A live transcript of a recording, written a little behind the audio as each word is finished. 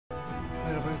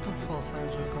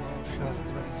ALSENYAZ Oyun kanalına hoş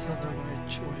geldiniz. Ben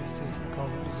oyun serisine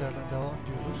kaldığımız yerden devam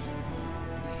ediyoruz.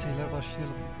 İyi seyirler,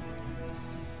 başlayalım.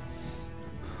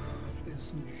 En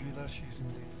son CÜCE'ler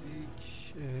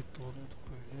şehrindeydik. Evet, dolanıyorduk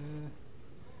böyle.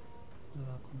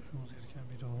 Daha konuşmamız gereken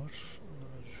biri var.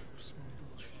 Ondan önce şu kısmına bir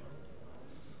dolaşacağım.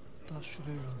 Daha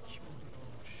şuraya bir bakayım. Orada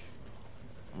olmuş.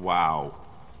 Wow.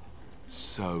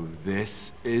 So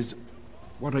this is...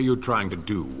 What are you trying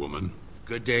to do, woman?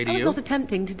 Good day to I was you. not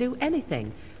attempting to do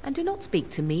anything, and do not speak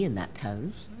to me in that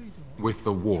tone. With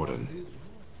the warden.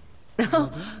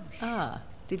 Ah,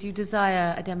 did you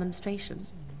desire a demonstration?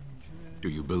 Do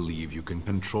you believe you can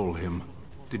control him?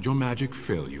 Did your magic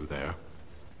fail you there?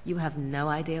 You have no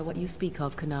idea what you speak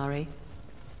of, Canary.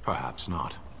 Perhaps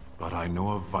not, but I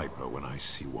know a viper when I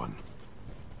see one.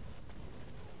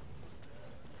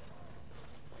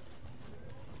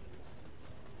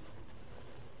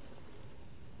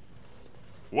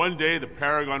 One day the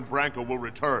Paragon Branco will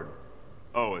return.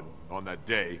 Oh, and on that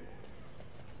day...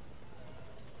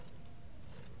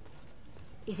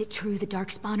 Is it true the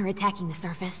Darkspawn are attacking the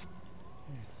surface?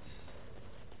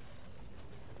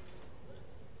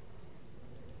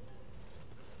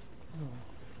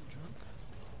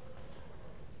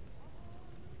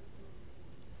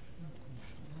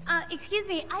 Excuse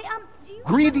me, do you...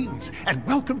 Greetings, and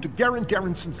welcome to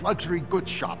Garrison's Luxury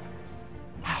Goods Shop.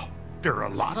 Wow, there are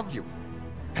a lot of you.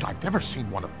 And I've never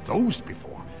seen one of those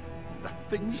before. The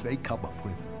things they come up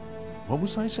with. What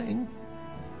was I saying?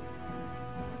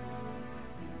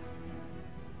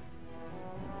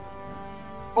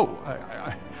 Oh,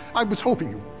 I was hoping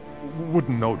you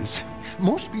wouldn't notice.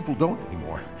 Most people don't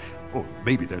anymore. Or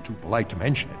maybe they're too polite to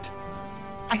mention it.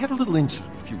 I had a little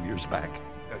incident a few years back.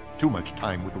 Too much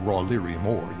time with the raw lyrium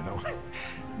ore, you know.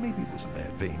 Maybe it was a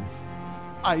bad vein.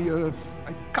 I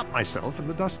cut myself and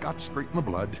the dust got straight in the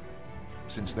blood.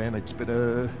 Since then, it's been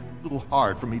a little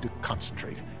hard for me to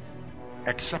concentrate.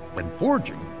 Except when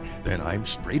forging, then I'm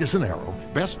straight as an arrow.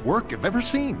 Best work you've ever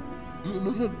seen.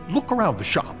 Look around the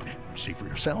shop. See for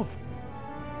yourself.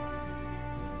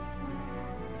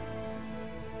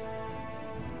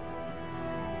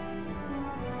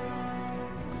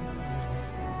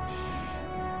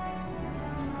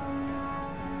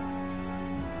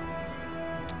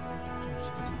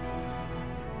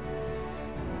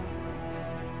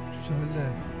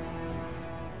 Söyle.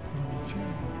 Bunu bitiyor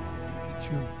mu?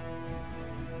 Bitiyor.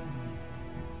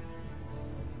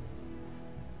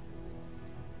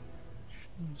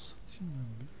 Şunu satayım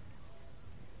ben bir.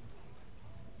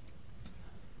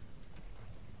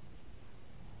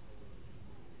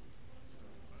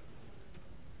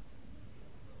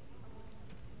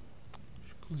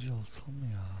 Şu kılıcı alsam mı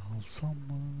ya? Alsam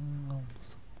mı?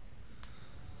 Almasam mı?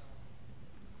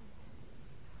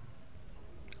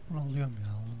 Bunu alıyorum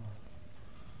ya. Alıyorum.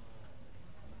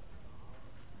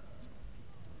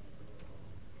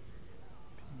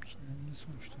 Ne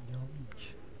sonuçta ne alayım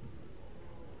ki?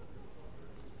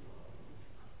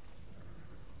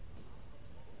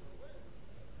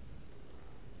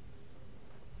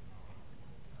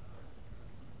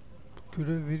 Bu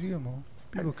görev veriyor mu?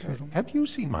 Bir bakıyorum. Have you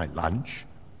seen my lunch?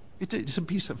 It's a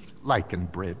piece of lichen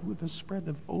bread with a spread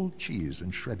of old cheese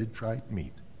and shredded dried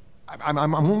meat.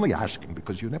 I'm only asking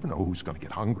because you never know who's going to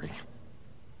get hungry.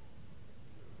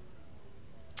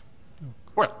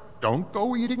 Well, don't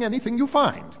go eating anything you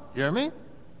find. You hear me?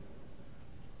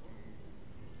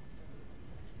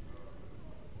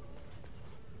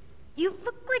 You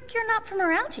look like you're not from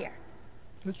around here.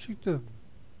 Gerçekten.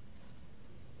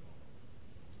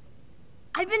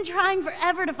 I've been trying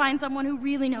forever to find someone who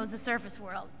really knows the surface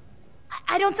world.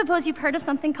 I don't suppose you've heard of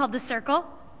something called the Circle?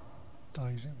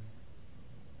 Daire mi?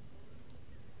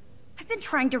 I've been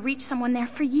trying to reach someone there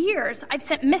for years. I've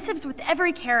sent missives with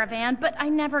every caravan, but I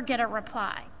never get a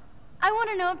reply. I want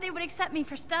to know if they would accept me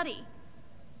for study.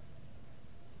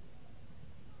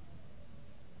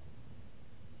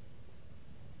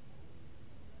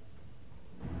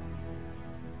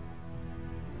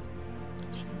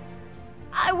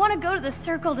 I want to go to the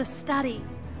Circle to study.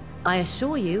 I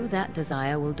assure you that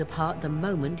desire will depart the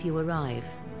moment you arrive.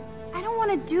 I don't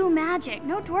want to do magic.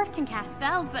 No dwarf can cast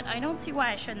spells, but I don't see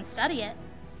why I shouldn't study it.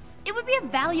 It would be a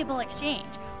valuable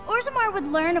exchange. Orzammar would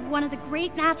learn of one of the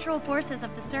great natural forces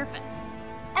of the surface.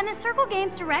 And the Circle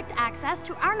gains direct access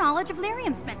to our knowledge of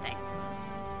lyrium smithing.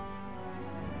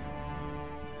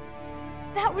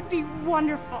 That would be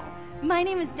wonderful. My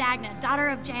name is Dagna, daughter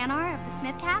of Janar of the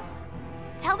Smithcasts.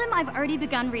 Tell them I've already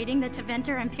begun reading the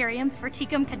Teventer Imperium's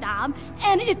Verticum Kadab,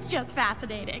 and it's just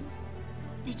fascinating.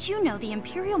 Did you know the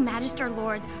Imperial Magister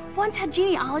Lords once had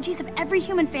genealogies of every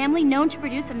human family known to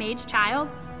produce a mage child?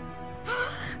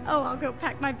 Oh, I'll go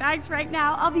pack my bags right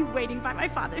now. I'll be waiting by my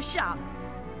father's shop.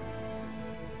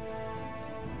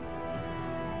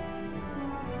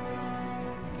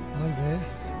 Vay be.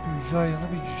 Büyücü ayranı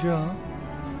bir cüce ha.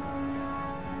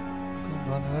 Bakalım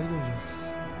daha neler göreceğiz.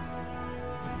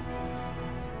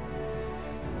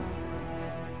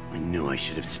 I knew I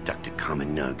should have stuck to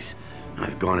common nugs.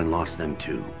 I've gone and lost them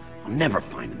too. I'll never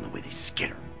find them the way they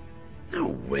skitter.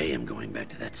 No way I'm going back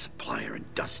to that supplier in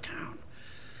Dust Town.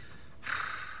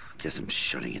 Guess I'm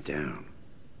shutting it down.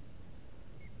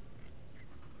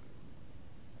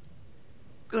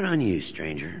 Good on you,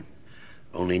 stranger.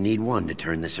 Only need one to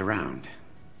turn this around.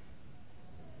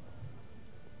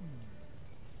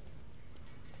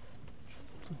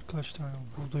 Kaç tane?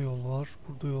 Burada yol var,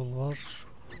 burada yol var,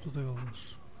 burada da yol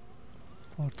var.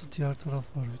 Artı diğer taraf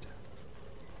var bir de.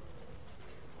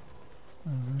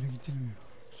 Ha, böyle gidilmiyor.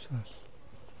 Güzel.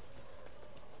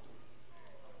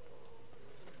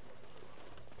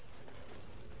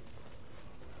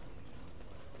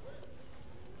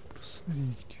 Burası nereye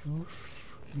gidiyor?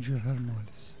 İnceher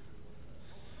Mahallesi.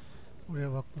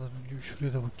 Buraya bakmadan önce bir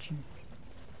şuraya da bakayım.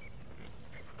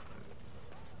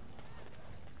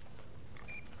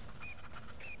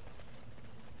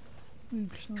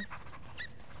 Neymiş lan?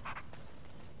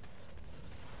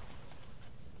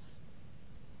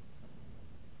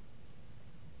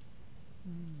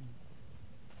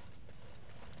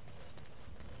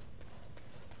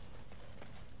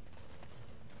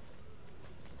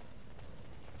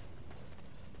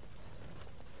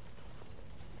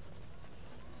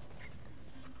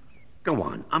 Go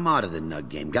on, I'm out of the nug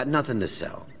game. Got nothing to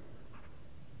sell.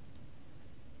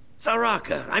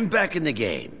 Saraka, I'm back in the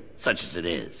game, such as it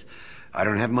is. I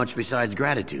don't have much besides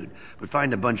gratitude, but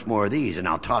find a bunch more of these and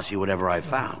I'll toss you whatever I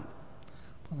found.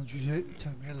 Bana cüce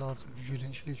itemleri lazım.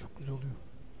 Cücelerin işleri çok güzel oluyor.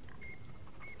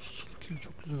 İşçilikleri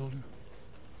çok güzel oluyor.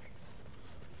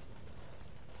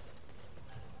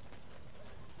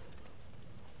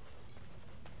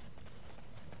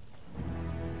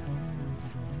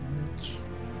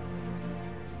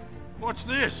 What's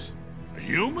this? A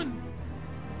human?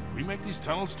 Did we make these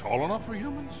tunnels tall enough for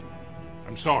humans?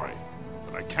 I'm sorry,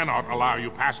 but I cannot allow you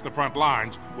past the front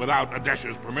lines without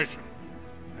Adesha's permission.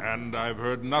 And I've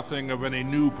heard nothing of any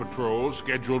new patrols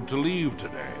scheduled to leave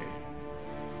today.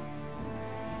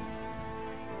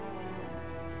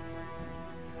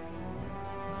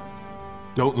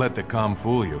 Don't let the comm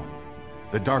fool you.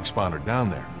 The Darkspawn are down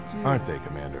there, aren't they,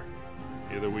 Commander?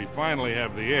 Either we finally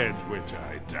have the edge, which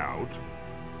I doubt,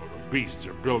 or the beasts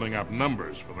are building up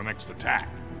numbers for the next attack.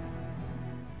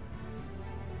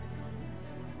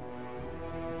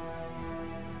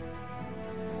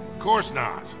 Of course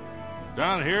not.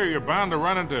 Down here, you're bound to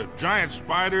run into giant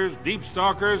spiders, deep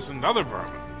stalkers, and other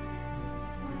vermin.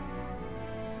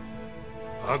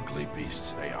 Ugly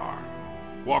beasts they are.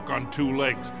 Walk on two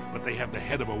legs, but they have the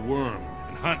head of a worm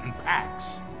and hunt in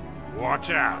packs. Watch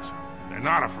out. They're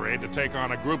not afraid to take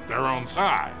on a group their own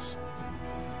size.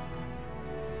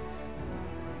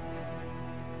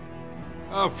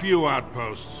 A few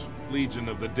outposts. Legion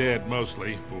of the Dead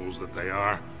mostly, fools that they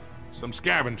are. Some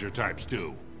scavenger types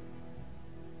too.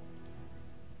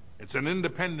 It's an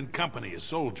independent company of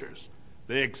soldiers.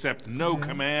 They accept no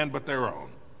command but their own.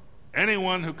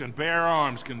 Anyone who can bear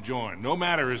arms can join, no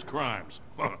matter his crimes,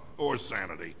 or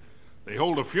sanity. They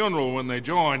hold a funeral when they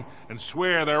join, and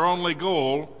swear their only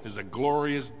goal is a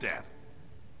glorious death.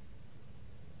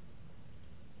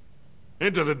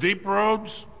 Into the deep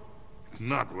roads?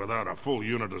 Not without a full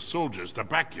unit of soldiers to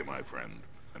back you, my friend.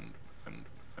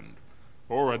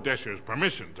 Or Adesha's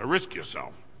permission to risk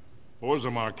yourself.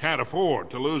 Orzammar can't afford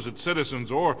to lose its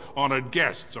citizens or honored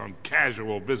guests on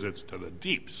casual visits to the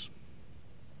deeps.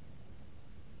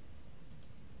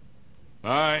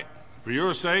 For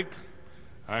your sake,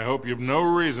 I hope you've no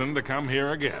reason to come here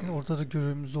again. Aslında orada da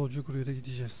görevimiz olacak, oraya da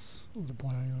gideceğiz. Orada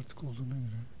bayağı yaratık olduğuna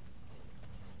göre.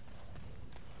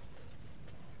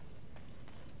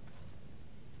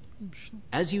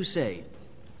 As you say.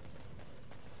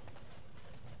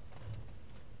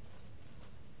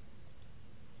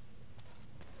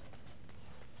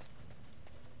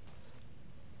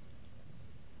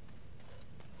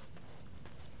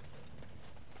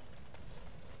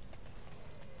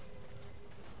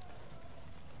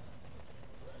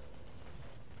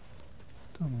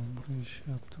 Tamam, buraya şey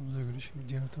yaptığımıza göre şimdi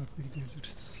diğer tarafa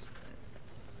gidebiliriz.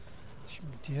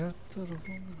 Şimdi diğer tarafa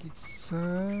mı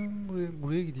gitsem?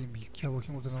 Buraya gideyim ilk. Ya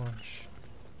bakayım orada ne varmış.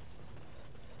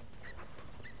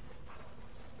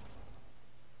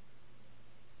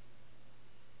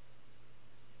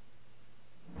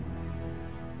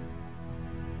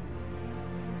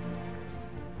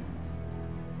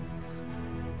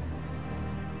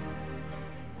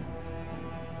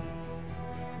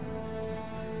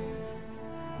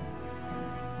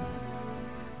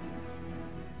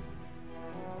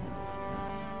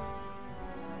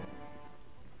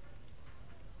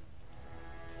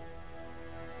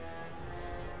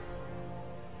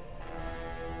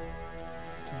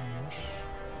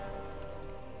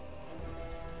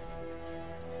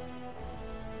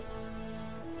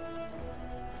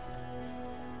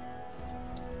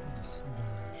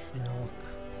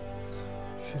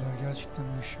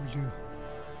 Gerçekten bu işi biliyor.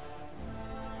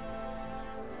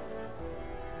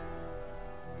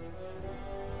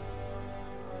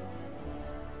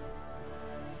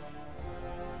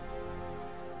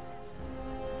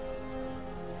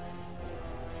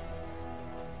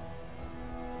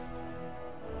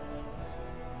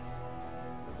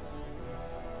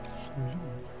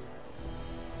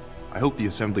 I hope the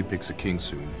Assembly picks a king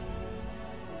soon.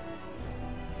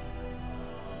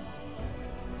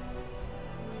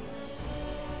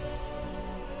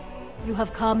 You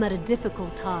have come at a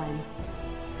difficult time.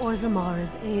 Orzammar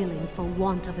is ailing for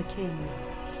want of a king.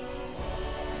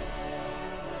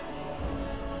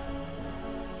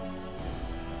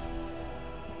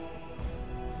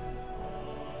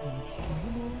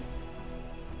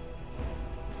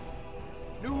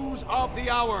 News of the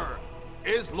hour!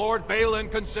 Is Lord Balin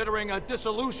considering a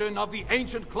dissolution of the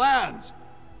ancient clans?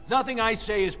 Nothing I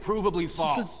say is provably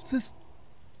false. Sus.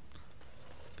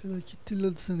 Felaket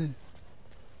dilladı seni.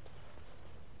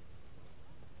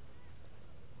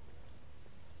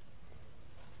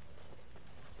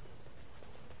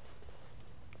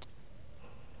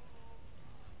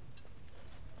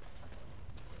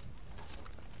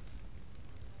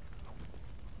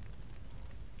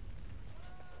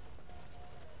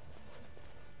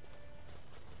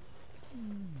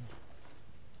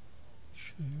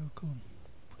 Şuraya bakalım.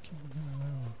 Bakayım burada neler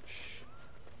varmış.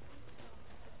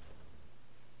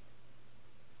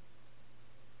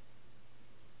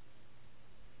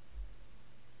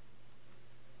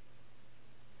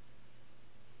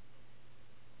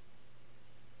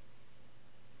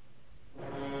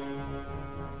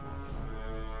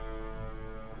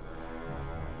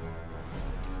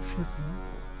 Şaka.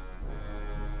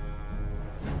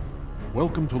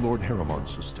 Welcome to Lord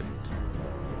Harrowmont's estate.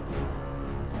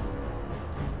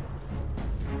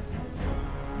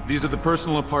 These are the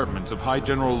personal apartments of High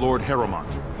General Lord Harrowmont.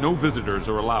 No visitors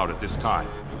are allowed at this time.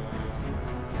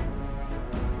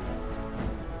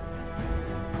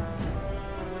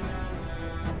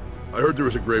 I heard there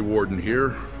was a Grey Warden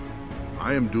here.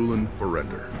 I am Dulin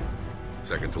Forrender,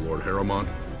 second to Lord Harrowmont,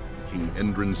 King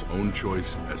Endrin's own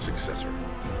choice as successor.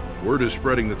 Word is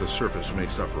spreading that the surface may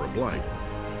suffer a blight.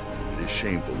 It is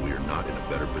shameful we are not in a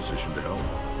better position to help.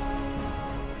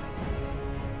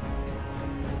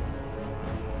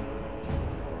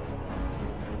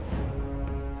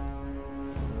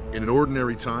 In an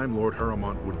ordinary time, Lord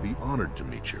Harrowmont would be honored to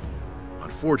meet you.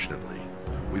 Unfortunately,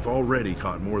 we've already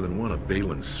caught more than one of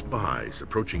Balin's spies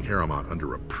approaching Harrowmont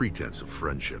under a pretense of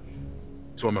friendship.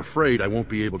 So I'm afraid I won't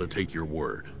be able to take your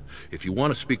word. If you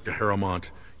want to speak to Harrowmont,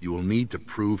 you will need to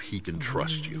prove he can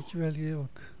trust you.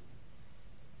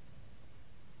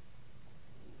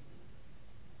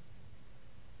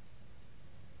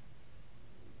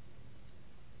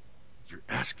 You're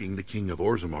asking the King of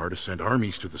Orzammar to send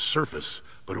armies to the surface,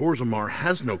 but Orzammar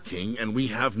has no king and we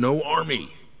have no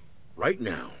army. Right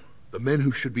now, the men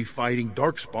who should be fighting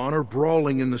Darkspawn are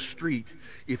brawling in the street.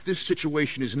 If this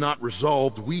situation is not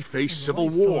resolved, we face civil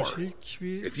war.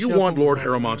 If you want Lord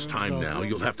Harrowmont's time now,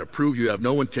 you'll have to prove you have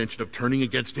no intention of turning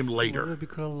against him later. Bir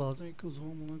kral lazım. İlk o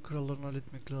zaman bunun krallarını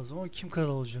halletmek lazım. Ama kim kral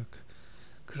olacak?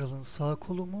 Kralın sağ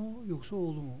kolu mu yoksa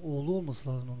oğlu mu? Oğlu olması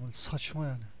lazım normal. Saçma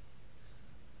yani.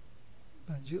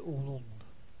 Bence oğlu olmalı.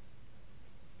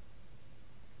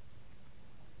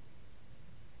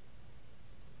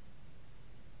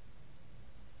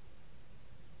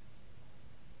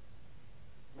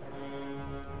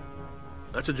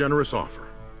 That's a generous offer.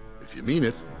 If you mean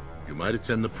it, you might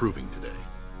attend the proving today.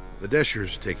 The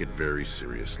Deshers take it very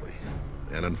seriously.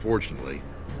 And unfortunately,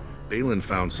 Balin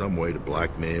found some way to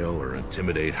blackmail or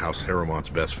intimidate House Harrowmont's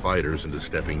best fighters into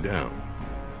stepping down.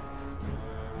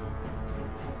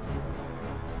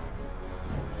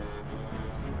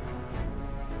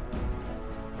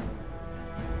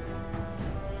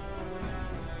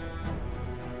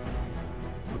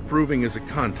 The proving is a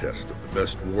contest of the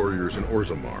best warriors in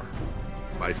Orzammar.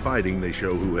 By fighting, they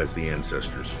show who has the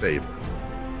ancestors' favor.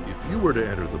 If you were to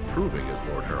enter the proving as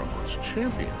Lord Harrowmont's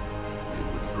champion, it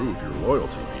would prove your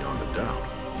loyalty beyond a doubt.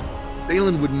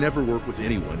 Balin would never work with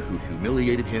anyone who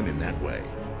humiliated him in that way.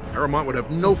 Harrowmont would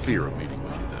have no fear of meeting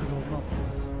with you then.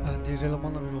 Ben diğer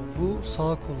elemanla bir oğlum. Bu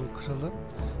sağ kolu kralın,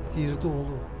 diğeri de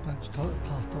oğlu. Bence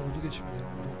tahta oğlu geçmeli.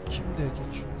 Bu kim de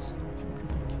geçiyor mesela? Kim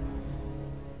köpek?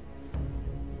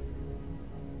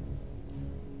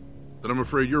 Then I'm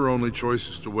afraid your only choice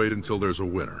is to wait until there's a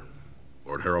winner.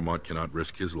 Lord Harrowmont cannot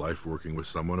risk his life working with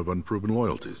someone of unproven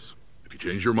loyalties. If you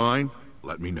change your mind,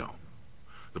 let me know.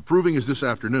 The proving is this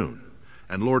afternoon,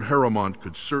 and Lord Harrowmont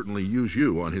could certainly use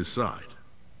you on his side.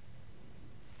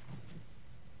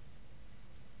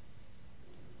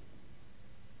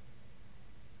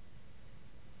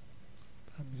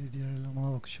 Ben bir de diğer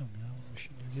elemana bakacağım ya. Onu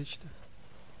şimdi geç de.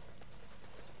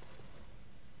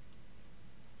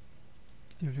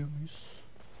 Gidebiliyor muyuz?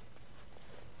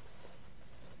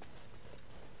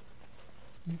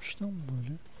 Neymiş lan bu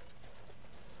böyle?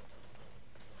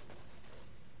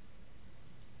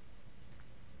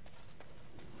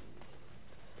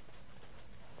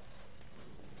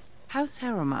 House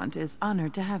Harrowmont is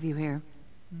honored to have you here.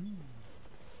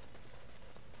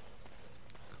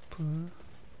 Kapı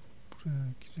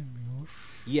buraya giremiyor.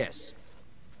 Yes.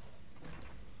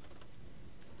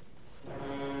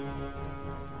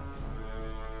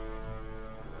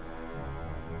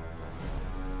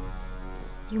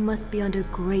 You must be under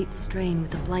great strain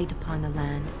with the blight upon the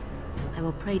land. I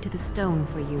will pray to the stone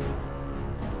for you.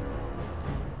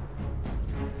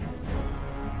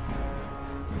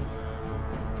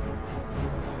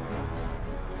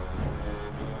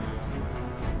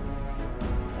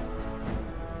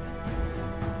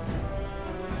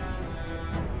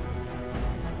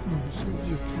 Nasıl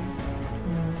olacak lan?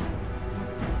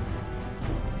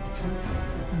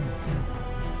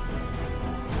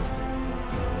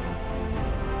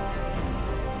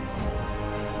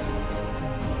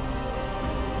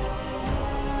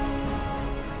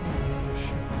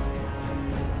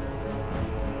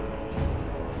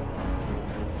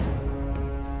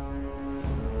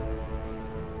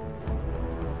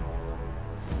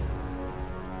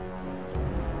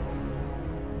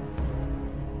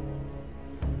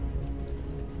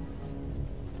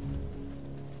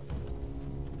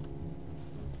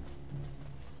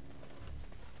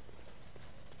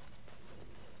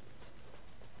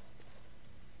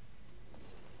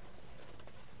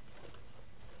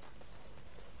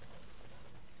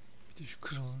 Şu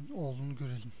kralın oğlunu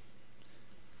görelim.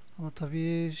 Ama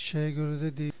tabii şeye göre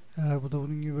de değil. Eğer bu da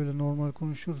bunun gibi böyle normal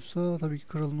konuşursa tabii ki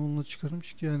kralın oğlunu çıkarım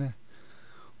çünkü yani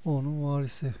onun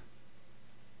varisi.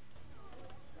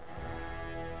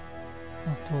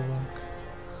 Haklı olarak.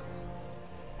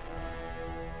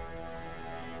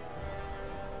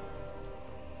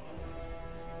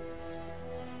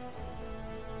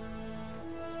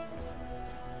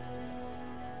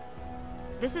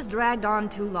 This has dragged on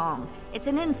too long. It's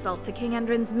an insult to King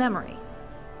Endrin's memory.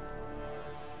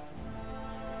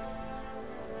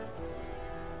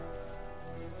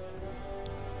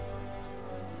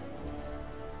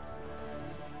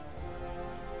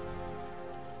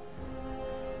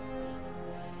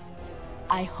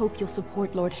 I hope you'll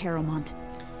support Lord Harrowmont.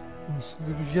 Nasıl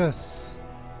göreceğiz?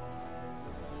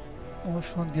 Ama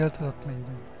şu an diğer taraftan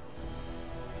gidiyor.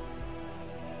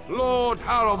 Lord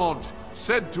Harrowmont,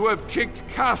 said to have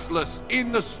kicked castless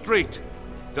in the street.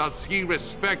 Does he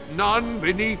respect none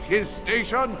beneath his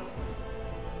station?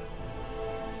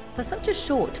 For such a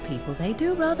short people, they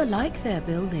do rather like their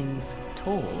buildings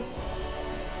tall.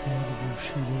 Yani bu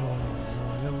şeyleri var yalnız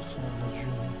ha. Helal olsun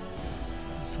Allah'cığım.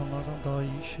 İnsanlardan daha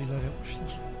iyi şeyler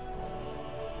yapmışlar.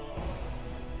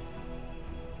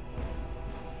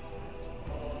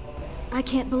 I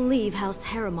can't believe House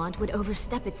Harrowmont would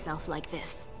overstep itself like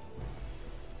this.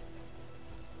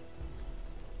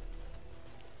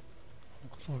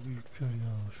 Ne kadar büyük yer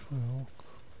ya. Şuraya bak.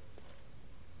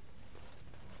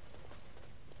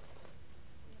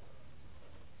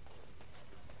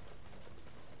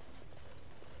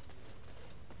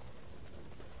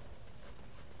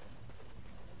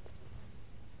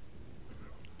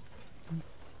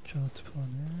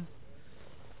 Kağıthane.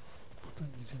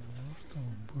 Buradan girilmiyor. Tamam,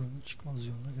 buranın çıkmaz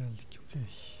yoluna geldik. Okey.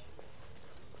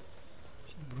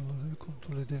 Şimdi buraları bir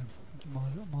kontrol edelim.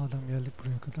 Madem geldik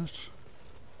buraya kadar.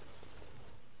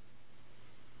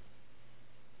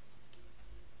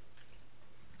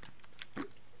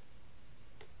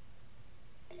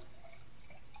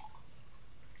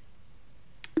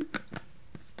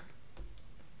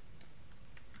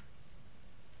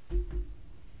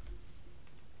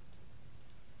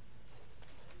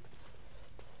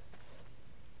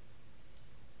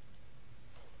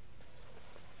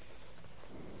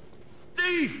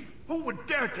 Who would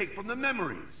dare take from the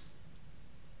memories?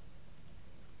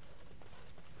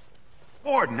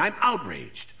 Warden, I'm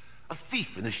outraged. A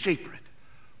thief in the shaperate.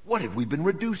 What have we been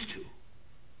reduced to?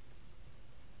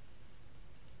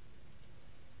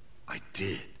 I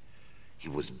did. He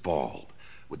was bald,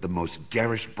 with the most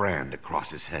garish brand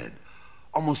across his head.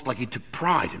 Almost like he took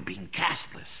pride in being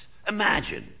castless.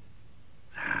 Imagine.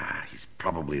 He's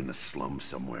probably in the slums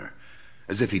somewhere.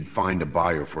 As if he'd find a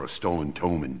buyer for a stolen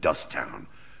tome in Dust Town.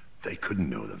 They couldn't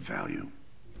know the value.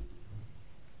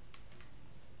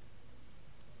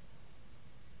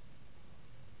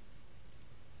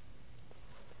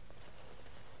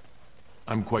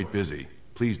 I'm quite busy.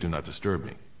 Please do not disturb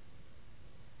me.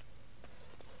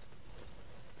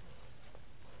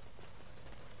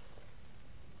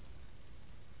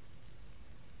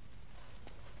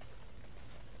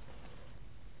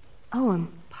 Oh,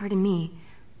 pardon me.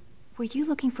 Were you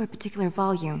looking for a particular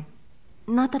volume?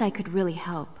 Not that I could really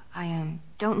help. I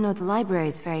don't know the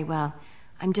libraries very well.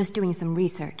 I'm just doing some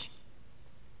research.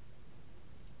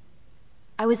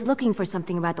 I was looking for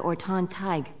something about the Orton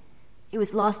Tig. It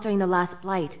was lost during the last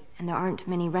Blight, and there aren't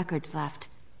many records left.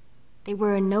 They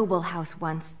were a noble house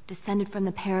once, descended from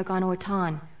the Paragon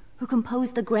Orton, who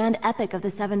composed the grand epic of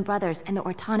the Seven Brothers and the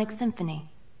Ortonic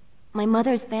Symphony. My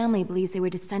mother's family believes they were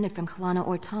descended from Kalana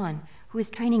Orton, who was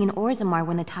training in Orzammar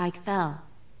when the Tig fell.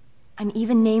 I'm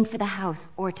even named for the house,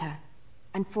 Orta.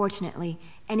 Unfortunately,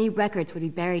 any records would be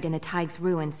buried in the Tig's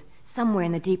ruins, somewhere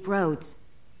in the deep roads.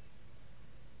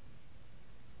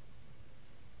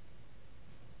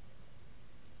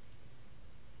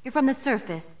 You're from the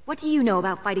surface. What do you know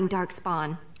about fighting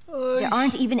Darkspawn? There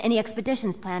aren't even any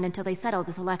expeditions planned until they settle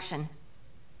this election.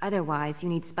 Otherwise, you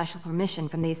need special permission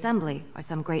from the Assembly or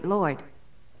some great lord.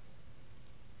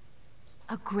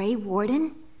 A Grey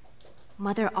Warden?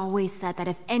 Mother always said that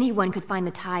if anyone could find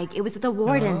the Tig, it was the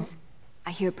Wardens.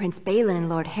 I hear Prince Balin and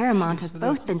Lord Harrowmont have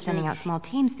both been sending out small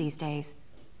teams these days.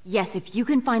 Yes, if you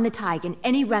can find the Tig in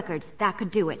any records, that could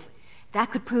do it.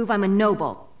 That could prove I'm a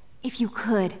noble. If you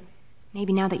could.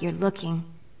 Maybe now that you're looking,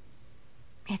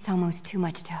 it's almost too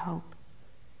much to hope.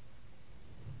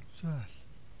 Güzel.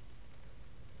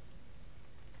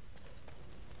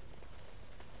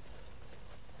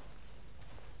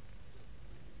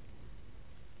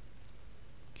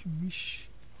 Kimmiş?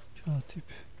 Katip.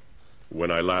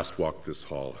 When I last walked this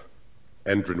hall,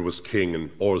 Endrin was king and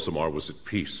Orzammar was at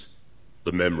peace.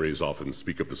 The memories often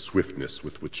speak of the swiftness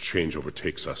with which change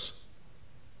overtakes us.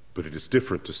 But it is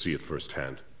different to see it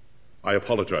firsthand. I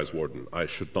apologize, Warden. I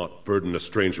should not burden a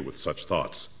stranger with such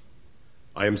thoughts.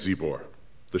 I am Zebor,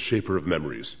 the shaper of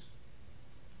memories.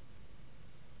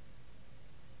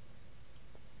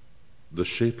 The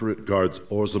Shaperate guards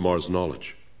Orzammar's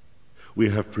knowledge. We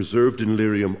have preserved in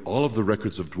Lyrium all of the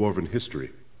records of Dwarven history.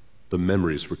 The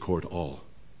memories record all.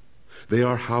 They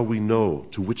are how we know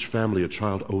to which family a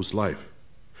child owes life,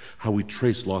 how we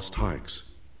trace lost Tigs.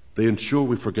 They ensure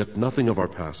we forget nothing of our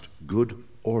past, good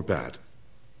or bad.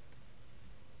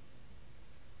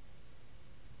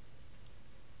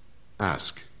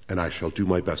 Ask, and I shall do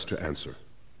my best to answer.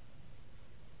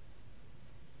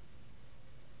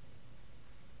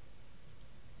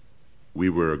 We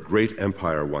were a great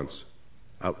empire once,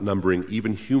 outnumbering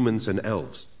even humans and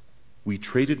elves. We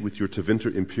traded with your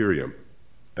Tevinter Imperium,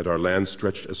 and our land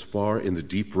stretched as far in the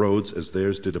deep roads as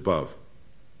theirs did above.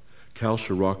 Kal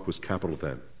Sharok was capital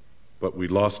then, but we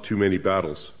lost too many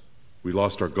battles. We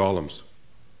lost our golems,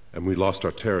 and we lost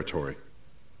our territory.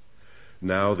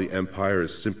 Now the Empire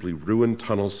is simply ruined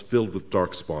tunnels filled with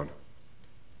Darkspawn.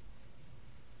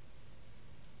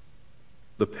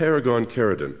 The Paragon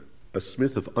Caridon, a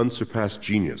smith of unsurpassed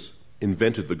genius,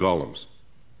 invented the golems.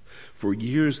 For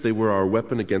years they were our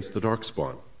weapon against the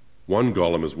Darkspawn. One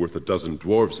golem is worth a dozen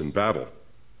dwarves in battle,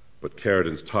 but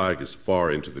Caridon's Tig is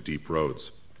far into the deep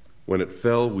roads. When it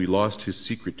fell, we lost his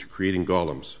secret to creating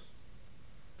golems.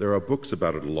 There are books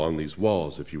about it along these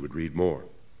walls if you would read more.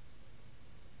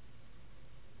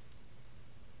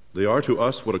 They are to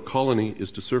us what a colony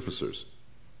is to surfacers.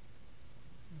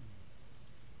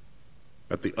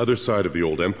 At the other side of the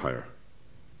old empire,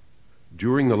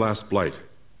 during the last Blight,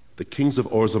 the kings of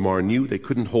Orzammar knew they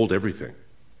couldn't hold everything.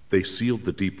 They sealed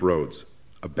the deep roads,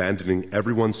 abandoning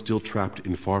everyone still trapped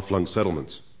in far-flung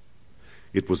settlements.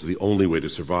 It was the only way to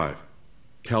survive.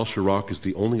 Kal Sharok is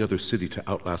the only other city to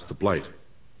outlast the Blight.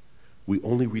 We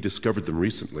only rediscovered them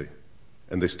recently,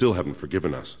 and they still haven't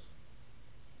forgiven us.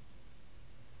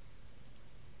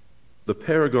 The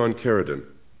Paragon Caridon,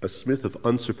 a smith of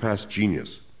unsurpassed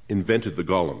genius, invented the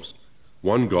golems.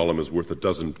 One golem is worth a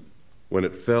dozen. When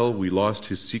it fell, we lost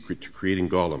his secret to creating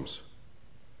golems.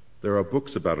 There are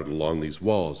books about it along these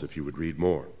walls if you would read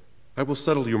more. I will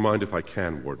settle your mind if I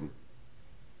can, Warden.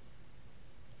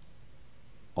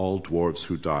 All dwarves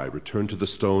who die return to the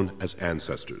stone as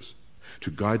ancestors,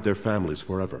 to guide their families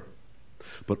forever.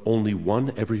 But only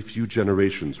one every few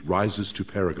generations rises to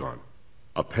Paragon.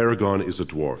 A Paragon is a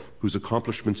dwarf whose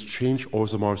accomplishments change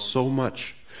Orzammar so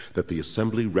much that the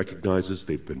Assembly recognizes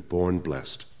they've been born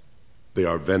blessed. They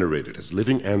are venerated as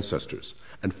living ancestors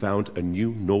and found a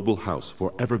new noble house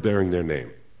forever bearing their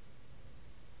name.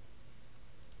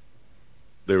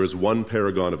 There is one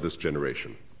Paragon of this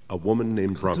generation, a woman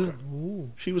named Branka.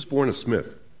 She was born a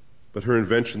smith, but her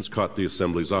inventions caught the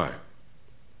Assembly's eye.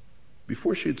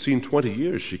 Before she had seen 20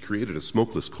 years, she created a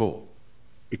smokeless coal.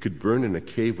 It could burn in a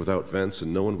cave without vents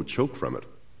and no one would choke from it.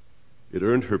 It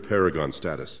earned her Paragon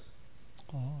status.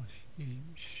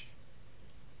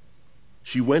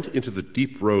 She went into the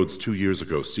deep roads 2 years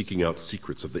ago seeking out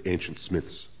secrets of the ancient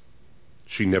smiths.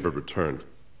 She never returned.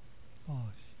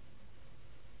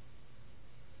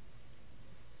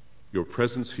 Your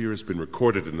presence here has been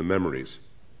recorded in the memories.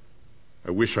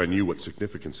 I wish I knew what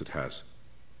significance it has.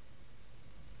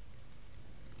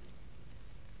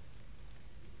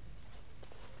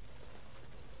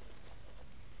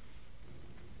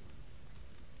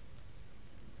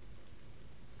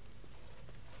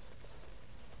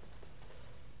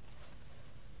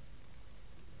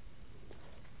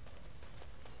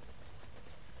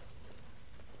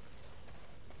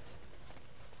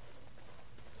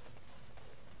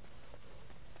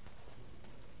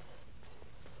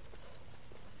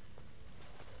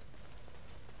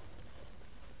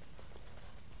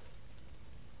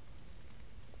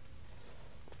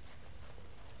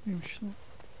 Neymiş lan?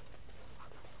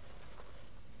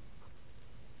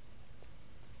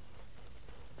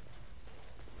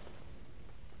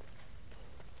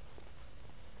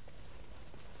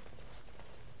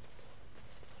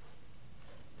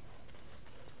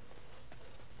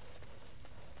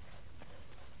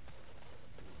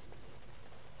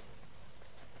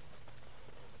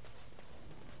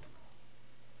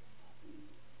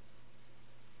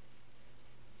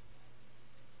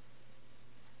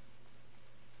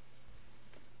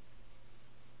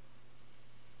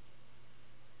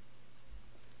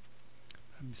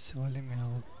 Bir sivalim ya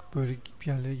bak, böyle bir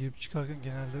yerlere girip çıkarken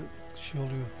genelde şey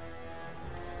oluyor,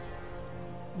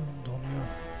 oyun donuyor,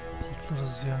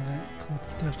 patlarız yani,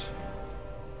 kayıt gider.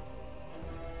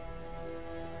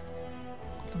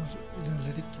 O kadar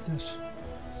ilerledik gider,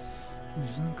 o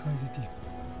yüzden kaydedeyim.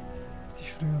 Bir de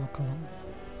şuraya bakalım,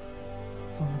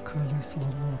 sonra kraliyet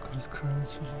salonuna bakarız, kraliyet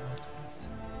salonu artık neyse.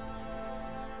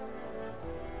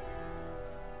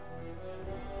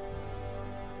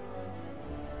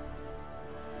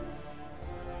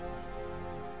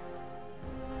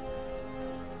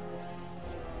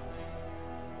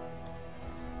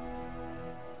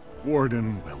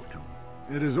 Warden, welcome.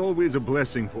 It is always a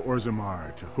blessing for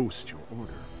Orzammar to host your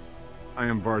order. I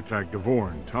am Vartak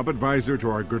Gavorn, top advisor to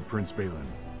our good Prince Balin.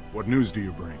 What news do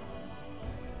you bring?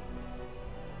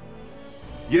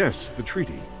 Yes, the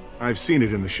treaty. I've seen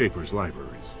it in the Shaper's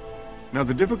libraries. Now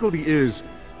the difficulty is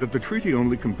that the treaty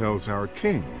only compels our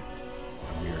king,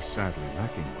 and we are sadly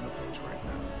lacking one of those right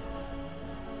now.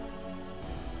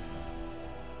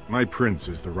 My prince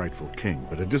is the rightful king,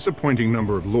 but a disappointing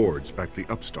number of lords back the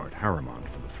upstart Harriman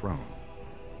for the throne.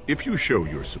 If you show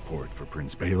your support for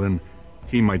Prince Balin,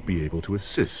 he might be able to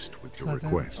assist with your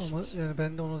requests. Ama yani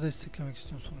ben de onu desteklemek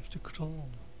istiyorum, sonuçta kralın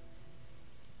oldu.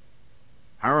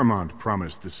 Harriman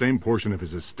promised the same portion of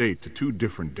his estate to two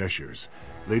different Deshers,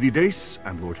 Lady Dace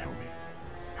and Lord Helmy.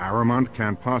 Harriman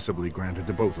can't possibly grant it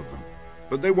to both of them,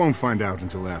 but they won't find out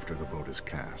until after the vote is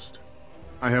cast.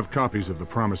 I have copies of the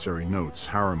promissory notes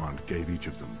Harriman gave each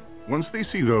of them. Once they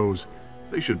see those,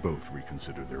 they should both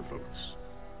reconsider their votes.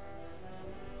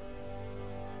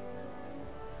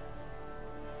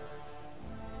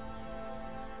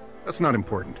 That's not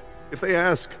important. If they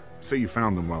ask, say you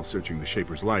found them while searching the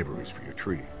Shaper's libraries for your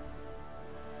treaty.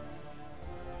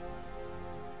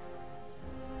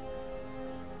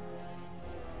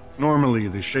 Normally,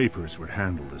 the Shapers would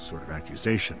handle this sort of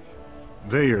accusation.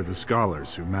 They are the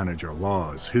scholars who manage our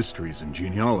laws, histories, and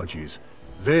genealogies.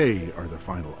 They are the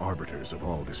final arbiters of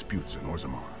all disputes in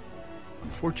Orzammar.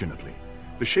 Unfortunately,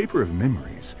 the Shaper of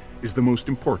Memories is the most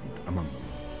important among them,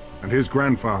 and his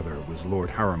grandfather was Lord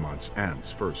Harriman's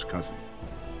aunt's first cousin.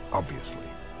 Obviously,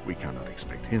 we cannot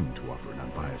expect him to offer an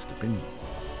unbiased opinion.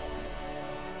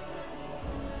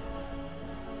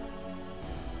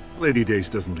 Lady Dace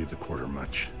doesn't leave the quarter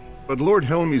much. But Lord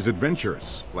Helmy's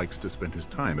adventurous, likes to spend his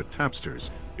time at tapsters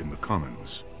in the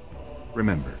Commons.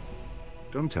 Remember,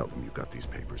 don't tell them you got these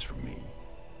papers from me.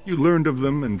 You learned of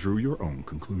them and drew your own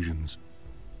conclusions.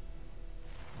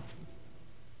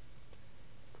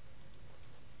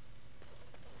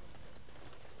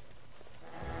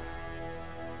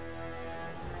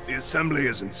 The Assembly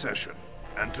is in session.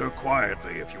 Enter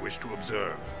quietly if you wish to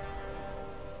observe.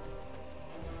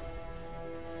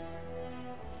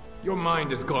 Your mind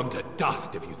has gone to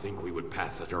dust if you think we would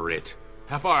pass such a writ.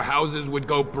 Half our houses would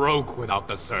go broke without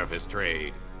the surface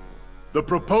trade. The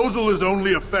proposal is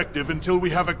only effective until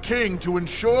we have a king to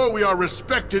ensure we are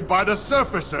respected by the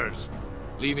surfacers.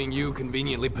 Leaving you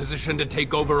conveniently positioned to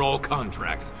take over all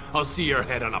contracts. I'll see your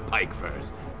head on a pike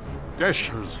first.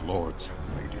 Deshers, lords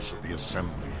and ladies of the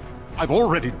Assembly. I've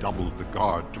already doubled the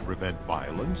guard to prevent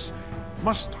violence.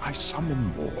 Must I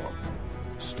summon more?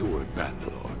 Steward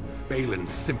Bandalore,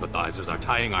 Balin's sympathizers are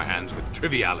tying our hands with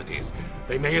trivialities.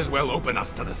 They may as well open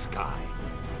us to the sky.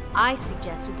 I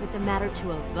suggest we put the matter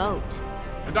to a vote.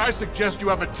 And I suggest you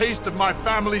have a taste of my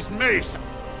family's mace.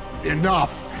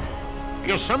 Enough!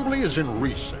 The Assembly is in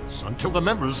recess until the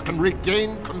members can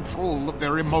regain control of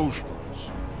their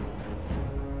emotions.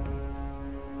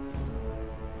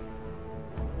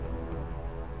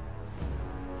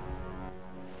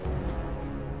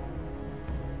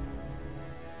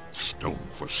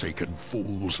 Stone-forsaken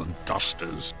fools and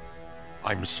dusters.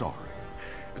 I'm sorry.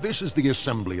 This is the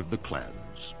assembly of the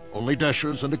clans. Only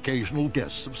dashers and occasional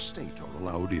guests of state are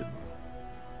allowed in.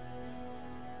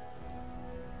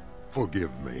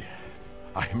 Forgive me.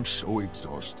 I am so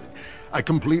exhausted. I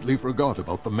completely forgot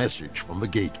about the message from the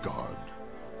gate guard.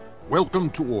 Welcome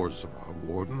to Orzammar,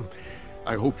 Warden.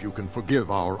 I hope you can forgive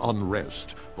our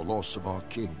unrest. The loss of our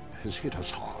king has hit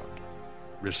us hard.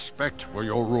 Respect for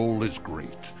your role is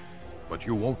great, but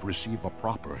you won't receive a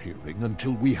proper hearing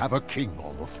until we have a king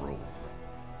on the throne.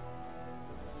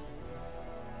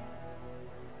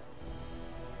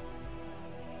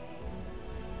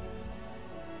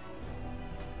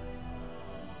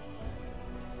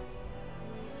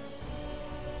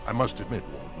 I must admit,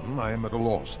 Warden, I am at a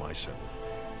loss myself.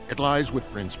 It lies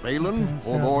with Prince Balin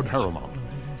or Lord Harrowmont,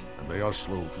 and they are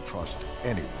slow to trust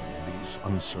anyone in these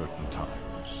uncertain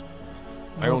times.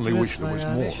 I only wish there was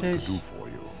more I could do for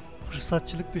you.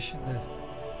 Fırsatçılık peşinde.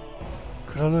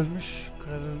 Kral ölmüş,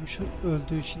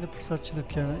 öldüğü için de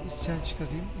fırsatçılık, yani isyan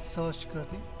çıkarayım, iç savaş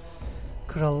çıkarayım.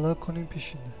 Krallığa konuyum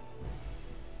peşinde.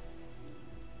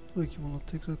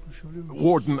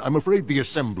 Warden, I'm afraid the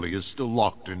Assembly is still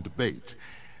locked in debate.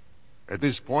 At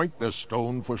this point, they're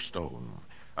stone for stone.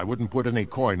 I wouldn't put any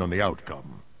coin on the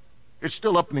outcome. It's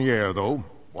still up in the air, though.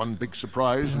 One big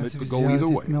surprise, and it could go either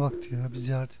way. Bir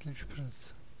ziyaret edelim şu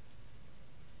prensi.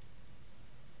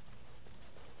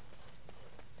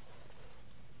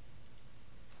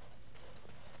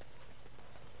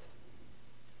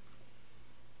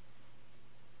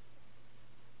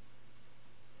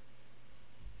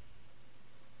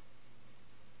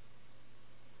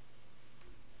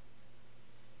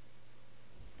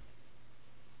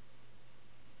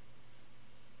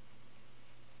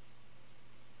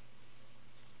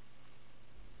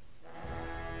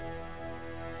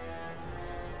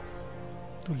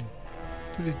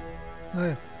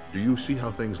 Do you see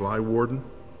how things lie, Warden?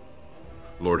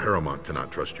 Lord Harrowmont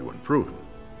cannot trust you unproven,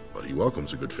 but he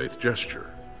welcomes a good faith gesture.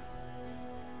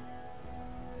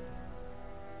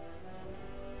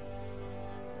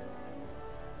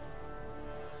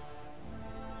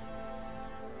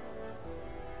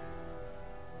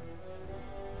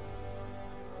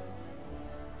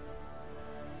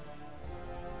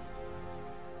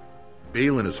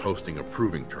 Balin is hosting a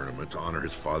proving tournament to honor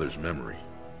his father's memory,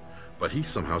 but he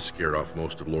somehow scared off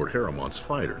most of Lord Harrowmont's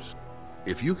fighters.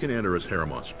 If you can enter as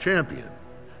Harrowmont's champion,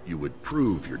 you would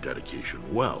prove your dedication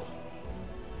well.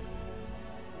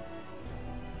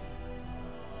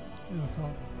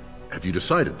 Have you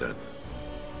decided then?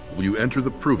 Will you enter the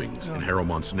provings in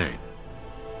Harrowmont's name?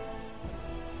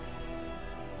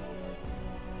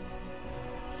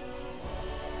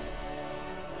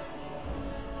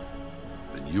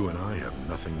 Then you and I have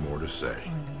nothing more to say.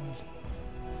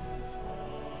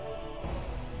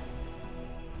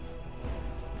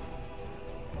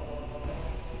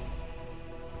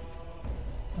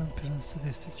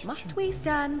 Must we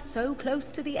stand so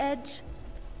close to the edge?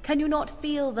 Can you not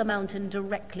feel the mountain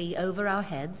directly over our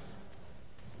heads?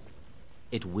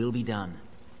 It will be done.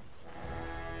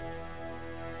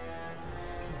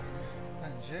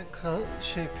 Bence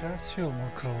prens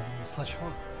olmalı, kral olmalı. Saçma.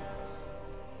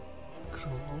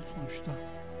 Kralın oğlu sonuçta.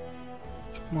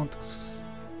 Çok mantıksız.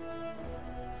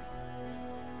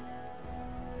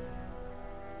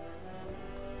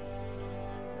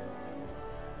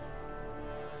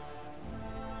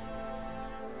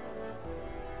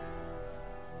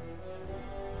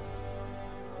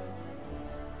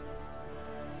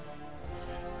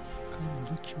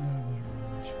 Kimler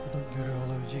var? Şuradan görev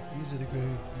alabilecek miyiz ya da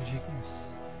görev yapabilecek miyiz?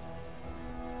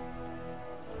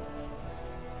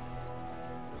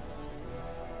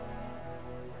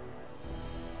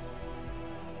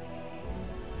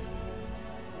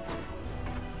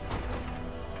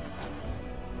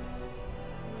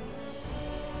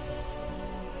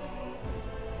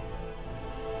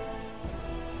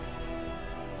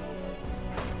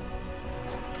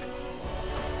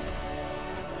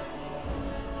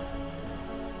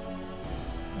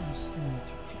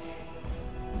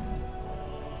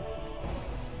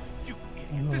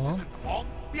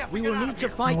 We will need to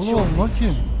fight you. Oğlum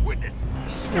bakayım.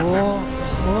 Oo,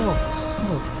 sana bak.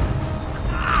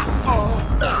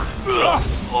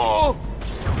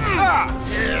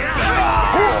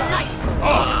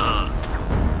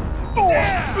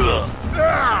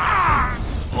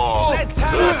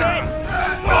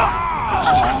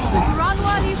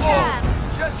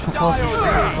 Çok az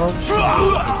düşmanımız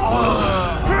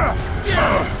var.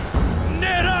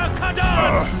 Nera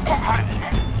kadar!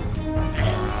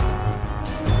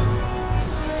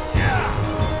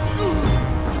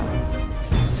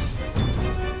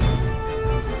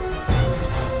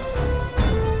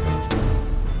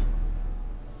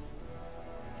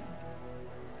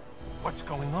 What's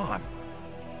going on?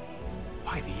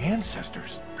 By the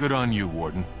ancestors. Good on you,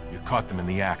 Warden. You caught them in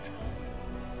the act.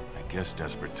 I guess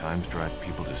desperate times drive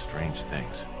people to strange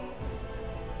things.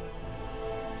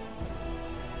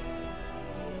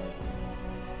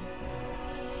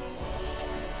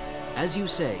 As you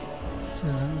say.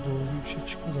 Üstlerine doğru bir şey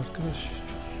çıkmadı arkadaş.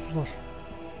 Çözsüzler.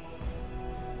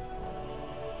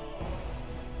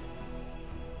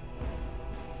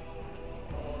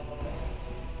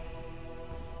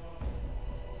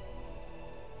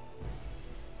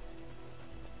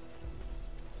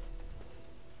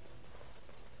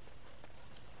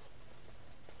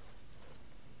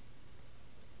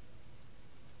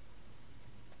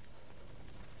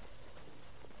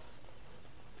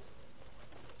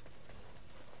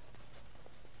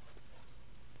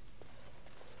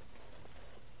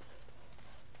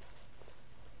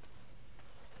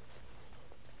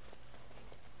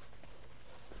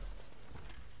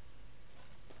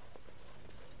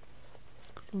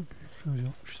 Büyükler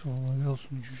yapmışlar vallahi, helal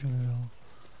olsun cüceler ya.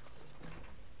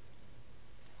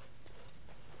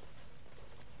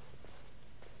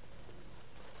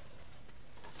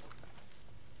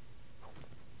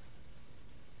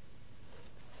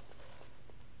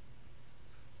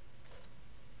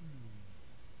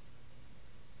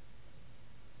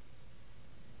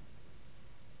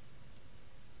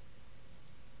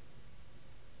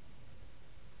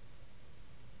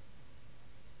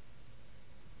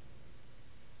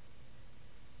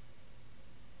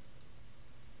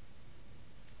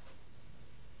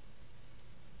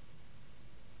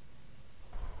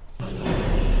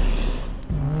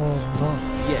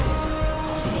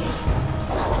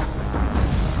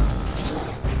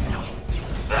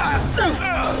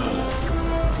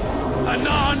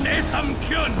 Anon isam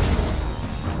kyun!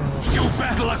 You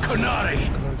battle a Kunari!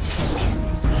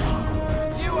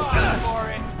 You are for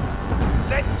it!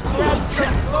 Let's grab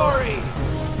some glory!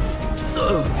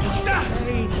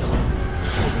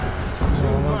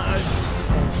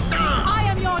 I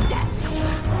am your death!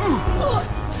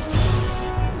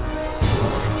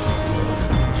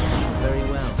 Very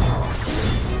well.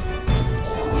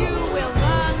 You will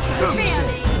learn to fear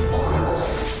me!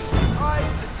 Time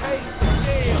to taste the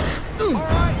steel!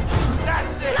 Alright,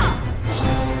 that's it!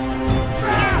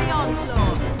 Begin the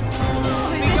onslaught!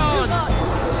 Be gone!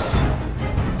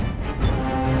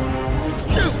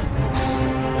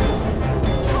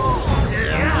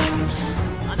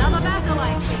 Another battle,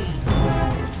 I see!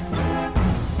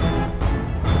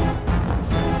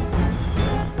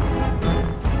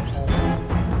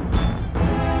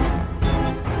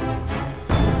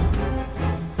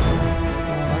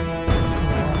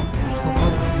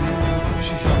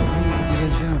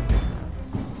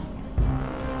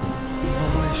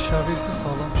 Eşya verirse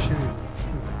sağlam bir şey veriyor.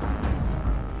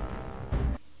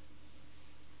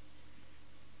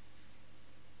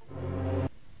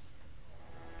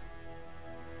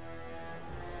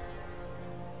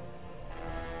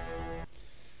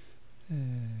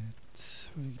 Evet,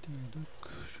 böyle gidemiyorduk.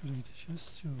 Şöyle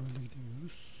gideceğiz. Yok, böyle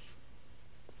gidemiyoruz.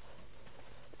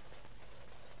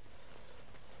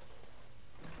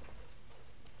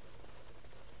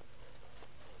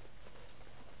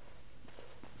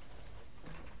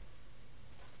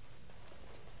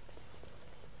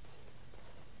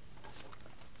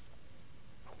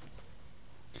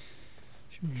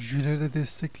 Şimdi cüceleri de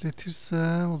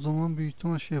destekletirse o zaman büyük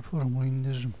ihtimal şey yaparım, o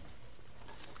indiririm.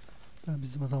 Ben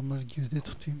bizim adamları geride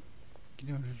tutayım.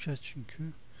 Yine öleceğiz çünkü.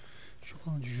 Şu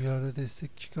an cücelerde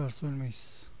destek çıkarsa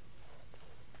ölmeyiz.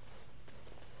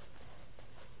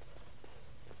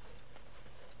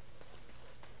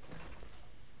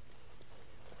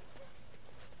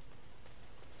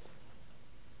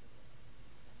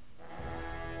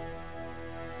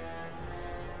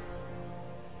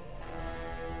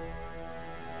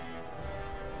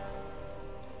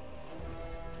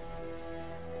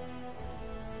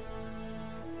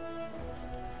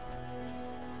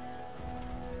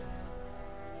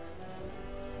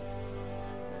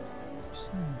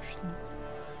 Neymiş lan?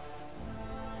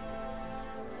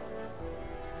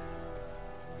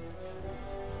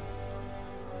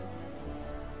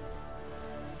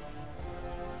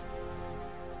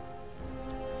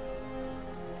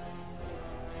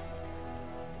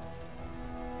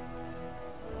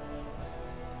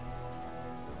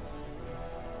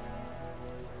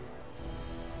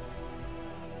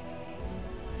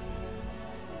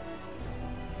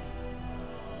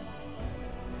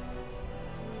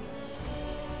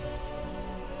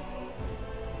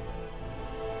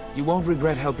 You won't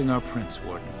regret helping our prince,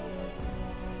 Warden.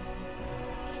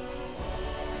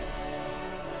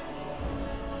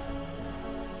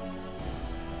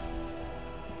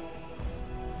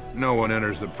 No one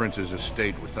enters the prince's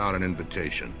estate without an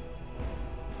invitation.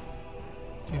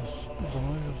 Diyorsun. O zaman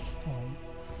öyle olsun. Tamam.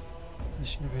 Ben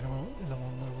şimdi benim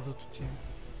elemanları burada tutayım.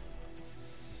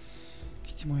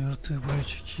 Gideyim o yaratığı buraya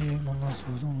çekeyim. Ondan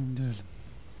sonra da onu indirelim.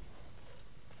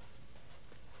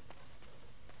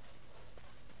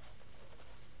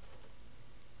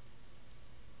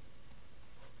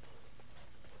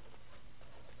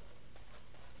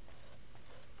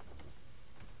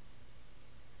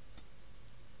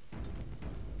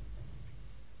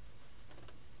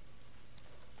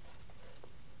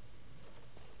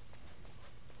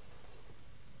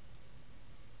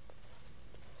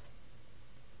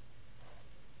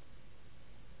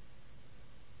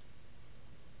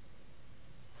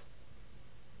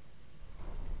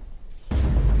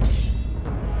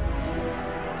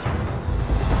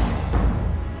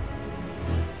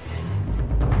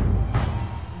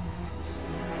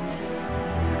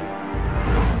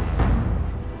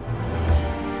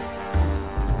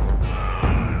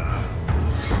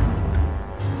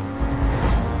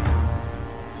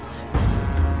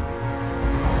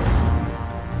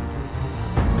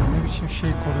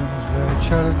 Şey koruyorsunuz ya.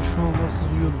 İçeride düşman varsa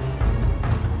uyuyorsunuz.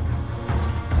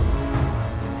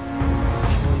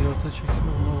 Şimdi yarıta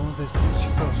çekimi buna destek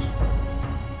çıkar.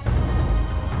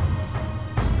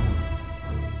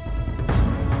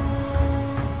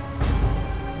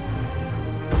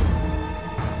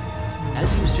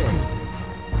 As you say.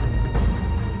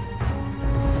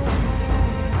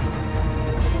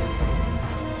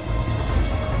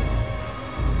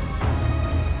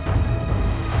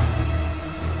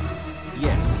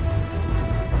 Yes.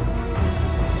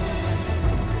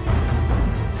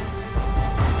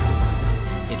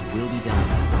 It will be done.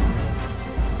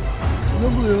 Ne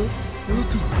oluyor?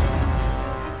 Yaratık.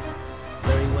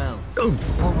 Very well.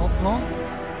 Lan hop lan.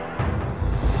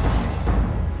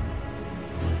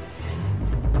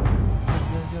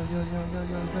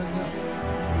 Gel.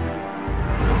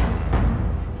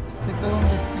 Destekle lan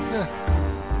destekle.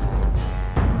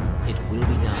 It will be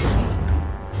done.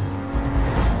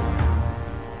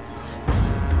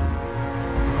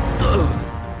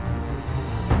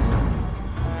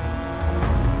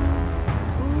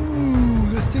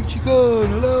 Destek çıkın.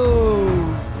 Hello.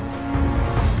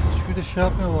 Hiçbir de şey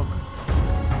yapmıyor bak.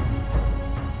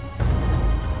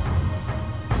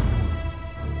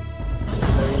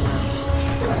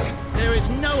 There is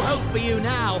no hope for you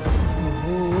now.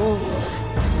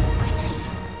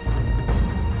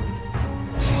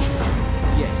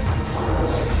 Yes.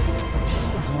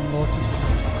 O zaman daha kötü.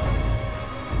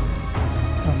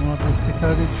 Ben buna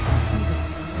destekler diye düşünmüşüm.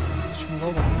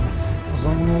 Saçmalığa bak. O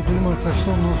zaman bunu öldüreyim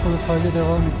arkadaşlar. Ondan sonra kayda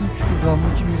devam edeyim. Çünkü ben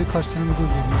bunu kim bilir kaç tane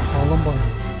öldürdüm. Sağlam bari.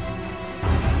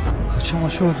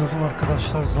 Kaçamaşı öldürdüm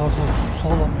arkadaşlar. Zar zor. Çok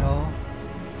sağlam ya.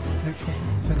 Hem çok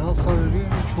fena hasar veriyor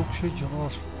hem çok şey canı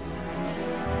var.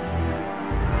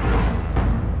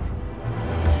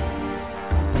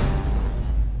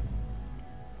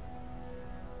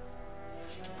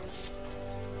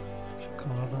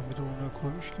 Şakalardan biri onu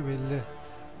koymuş ki belli.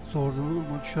 Zor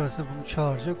duruma düşerse bunu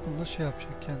çağıracak. Bunu da şey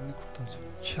yapacak. Kendini kurtaracak.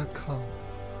 Çakal.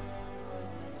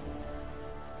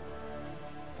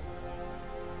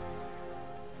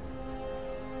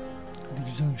 Hadi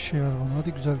güzel bir şey ver bana.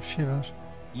 Hadi güzel bir şey ver.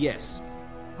 Yes.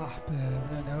 Ah be,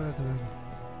 bu ne verdi böyle?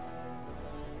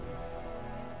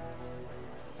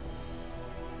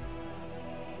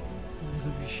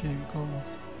 Burada bir şeyim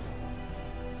kalmadı.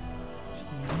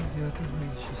 Şimdi diğer tarafa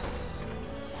geçeceğiz.